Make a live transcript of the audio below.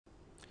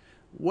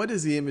What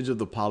is the image of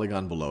the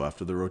polygon below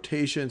after the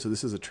rotation? So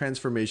this is a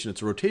transformation.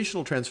 It's a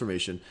rotational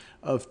transformation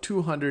of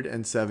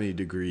 270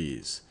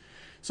 degrees.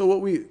 So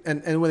what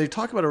and when they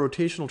talk about a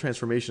rotational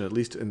transformation, at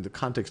least in the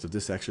context of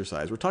this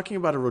exercise, we're talking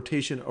about a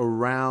rotation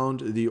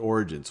around the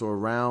origin, so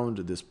around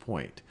this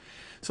point.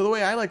 So the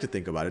way I like to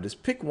think about it is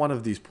pick one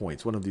of these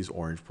points, one of these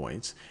orange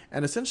points,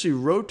 and essentially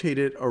rotate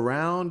it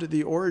around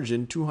the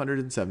origin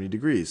 270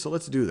 degrees. So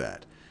let's do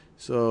that.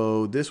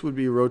 So this would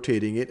be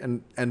rotating it,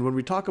 and when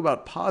we talk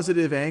about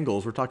positive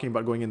angles, we're talking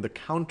about going in the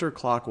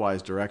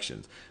counterclockwise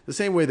directions. The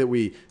same way that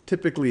we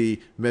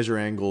typically measure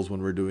angles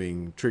when we're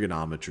doing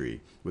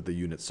trigonometry with the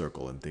unit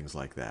circle and things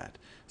like that.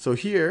 So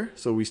here,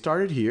 so we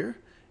started here,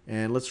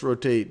 and let's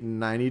rotate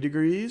 90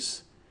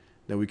 degrees.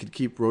 Then we could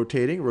keep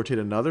rotating, rotate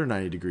another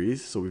 90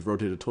 degrees, so we've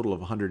rotated a total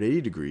of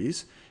 180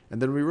 degrees,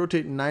 and then we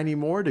rotate 90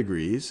 more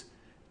degrees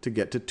to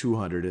get to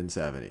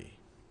 270.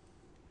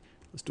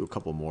 Let's do a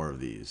couple more of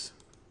these.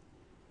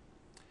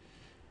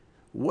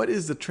 What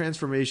is the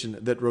transformation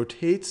that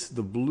rotates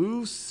the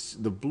blue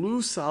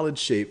solid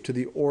shape to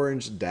the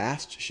orange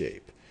dashed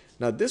shape?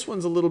 Now this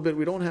one's a little bit,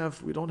 we don't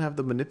have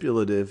the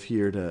manipulative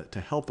here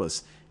to help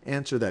us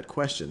answer that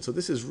question. So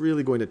this is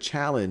really going to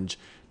challenge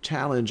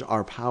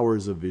our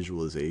powers of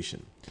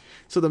visualization.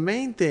 So the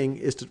main thing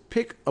is to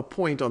pick a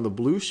point on the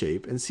blue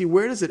shape and see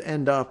where does it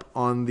end up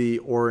on the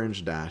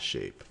orange dash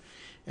shape.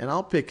 And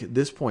I'll pick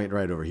this point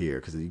right over here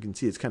because you can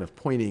see it's kind of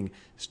pointing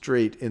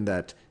straight in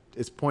that.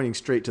 It's pointing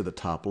straight to the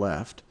top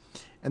left.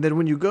 And then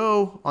when you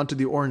go onto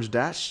the orange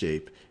dash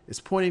shape,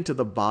 it's pointing to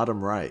the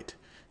bottom right.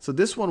 So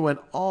this one went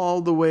all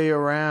the way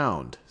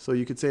around. So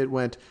you could say it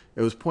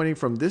was pointing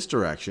from this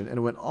direction and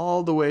it went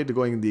all the way to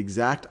going in the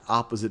exact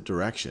opposite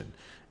direction.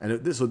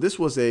 And so this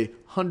was a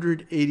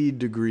 180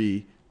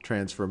 degree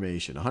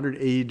transformation,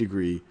 180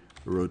 degree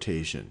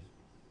rotation.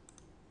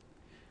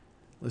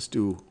 Let's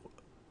do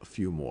a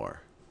few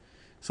more.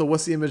 So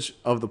what's the image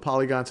of the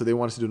polygon? So they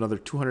want us to do another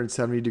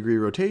 270 degree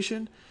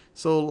rotation.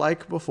 So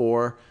like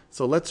before,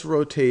 so let's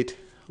rotate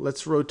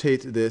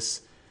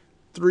this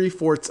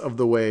 3/4 of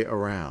the way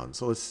around.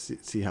 So let's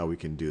see how we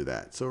can do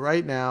that. So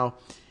right now,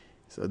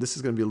 so this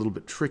is going to be a little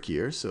bit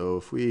trickier. So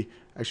if we,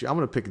 actually I'm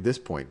going to pick this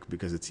point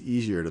because it's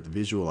easier to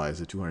visualize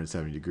the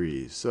 270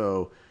 degrees.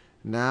 So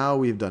now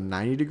we've done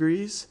 90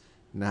 degrees.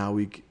 Now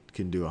we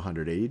can do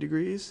 180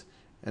 degrees.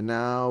 And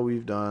now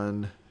we've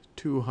done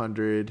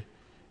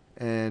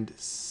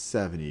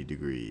 270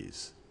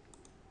 degrees.